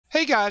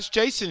Hey guys,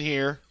 Jason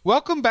here.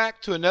 Welcome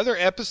back to another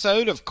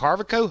episode of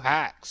Carveco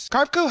Hacks.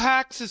 Carveco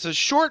Hacks is a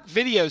short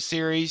video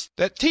series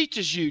that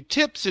teaches you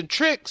tips and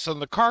tricks on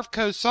the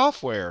Carveco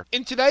software.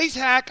 In today's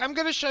hack, I'm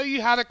going to show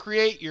you how to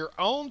create your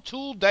own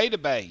tool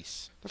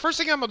database. The first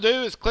thing I'm going to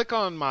do is click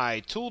on my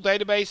tool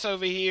database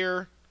over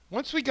here.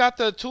 Once we got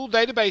the tool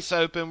database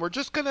open, we're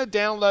just going to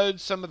download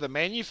some of the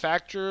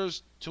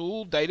manufacturer's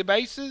tool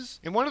databases.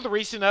 In one of the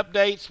recent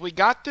updates, we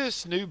got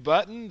this new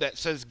button that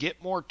says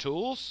Get More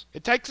Tools.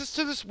 It takes us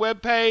to this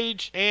web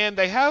page, and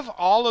they have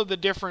all of the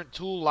different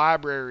tool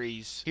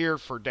libraries here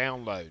for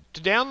download.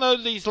 To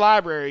download these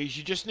libraries,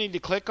 you just need to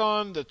click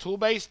on the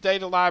tool-based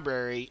data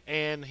library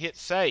and hit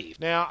save.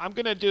 Now, I'm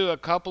going to do a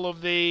couple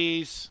of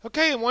these.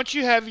 Okay, and once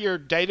you have your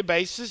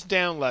databases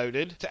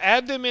downloaded, to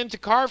add them into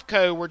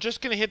Carveco, we're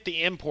just going to hit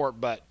the import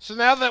button. So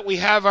now that we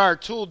have our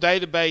tool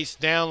database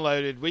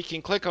downloaded, we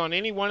can click on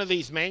any one of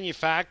these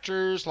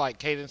manufacturers like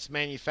Cadence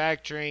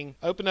Manufacturing,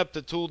 open up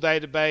the tool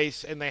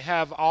database, and they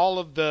have all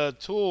of the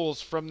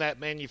tools from that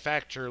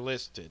manufacturer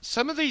listed.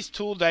 Some of these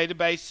tool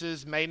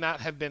databases may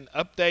not have been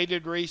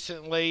updated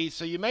recently,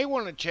 so you may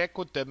want to check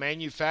with the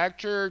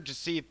manufacturer to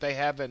see if they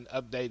have an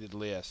updated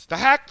list. The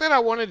hack that I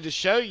wanted to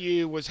show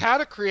you was how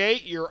to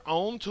create your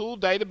own tool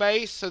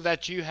database so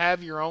that you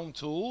have your own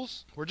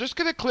tools. We're just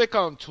going to click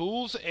on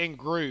Tools and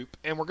Group,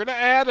 and we're going to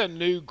add a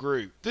new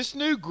group. This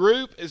new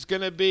group is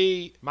going to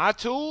be My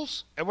Tools.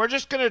 And we're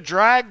just going to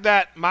drag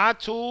that My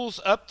Tools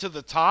up to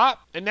the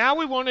top. And now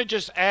we want to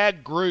just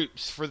add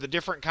groups for the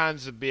different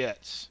kinds of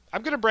bits.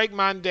 I'm going to break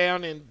mine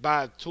down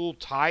by tool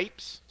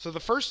types. So the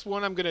first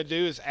one I'm going to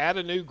do is add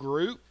a new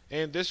group.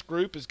 And this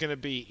group is going to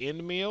be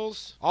end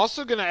mills.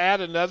 Also going to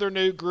add another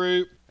new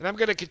group. And I'm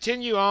going to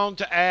continue on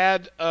to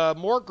add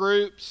more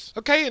groups.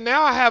 Okay, and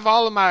now I have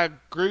all of my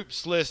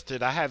groups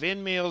listed. I have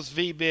end mills,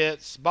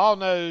 V-bits, ball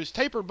nose,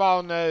 tapered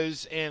ball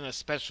nose, and a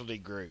specialty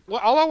group.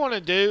 Well, all I want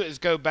to do is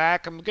go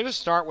back. I'm going to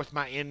start with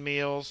my end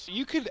mills.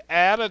 You could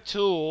add a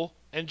tool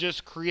and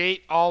just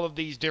create all of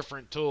these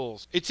different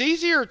tools. It's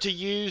easier to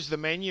use the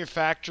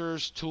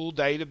manufacturer's tool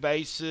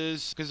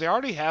databases because they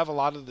already have a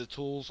lot of the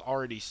tools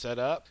already set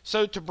up.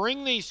 So to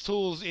bring these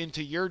tools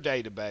into your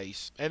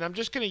database, and I'm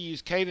just going to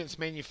use Cadence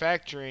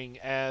Manufacturing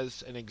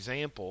as an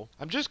example,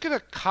 I'm just going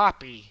to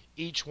copy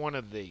each one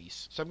of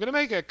these. So I'm going to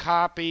make a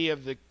copy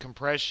of the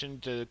compression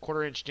to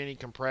 1/4 inch Denny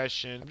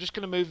compression. I'm just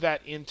going to move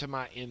that into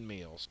my end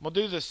mills. We'll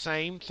do the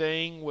same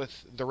thing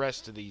with the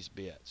rest of these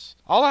bits.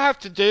 All I have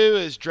to do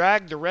is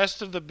drag the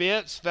rest of the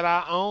bits that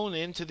I own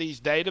into these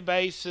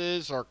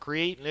databases or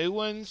create new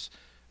ones,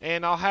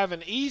 and I'll have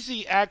an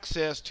easy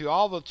access to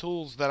all the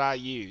tools that I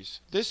use.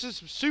 This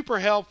is super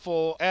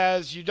helpful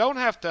as you don't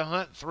have to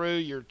hunt through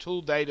your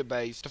tool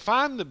database to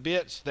find the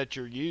bits that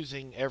you're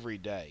using every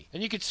day.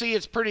 And you can see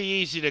it's pretty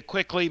easy to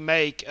quickly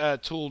make a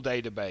tool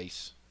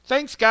database.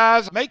 Thanks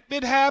guys, make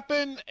bit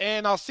happen,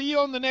 and I'll see you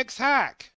on the next hack.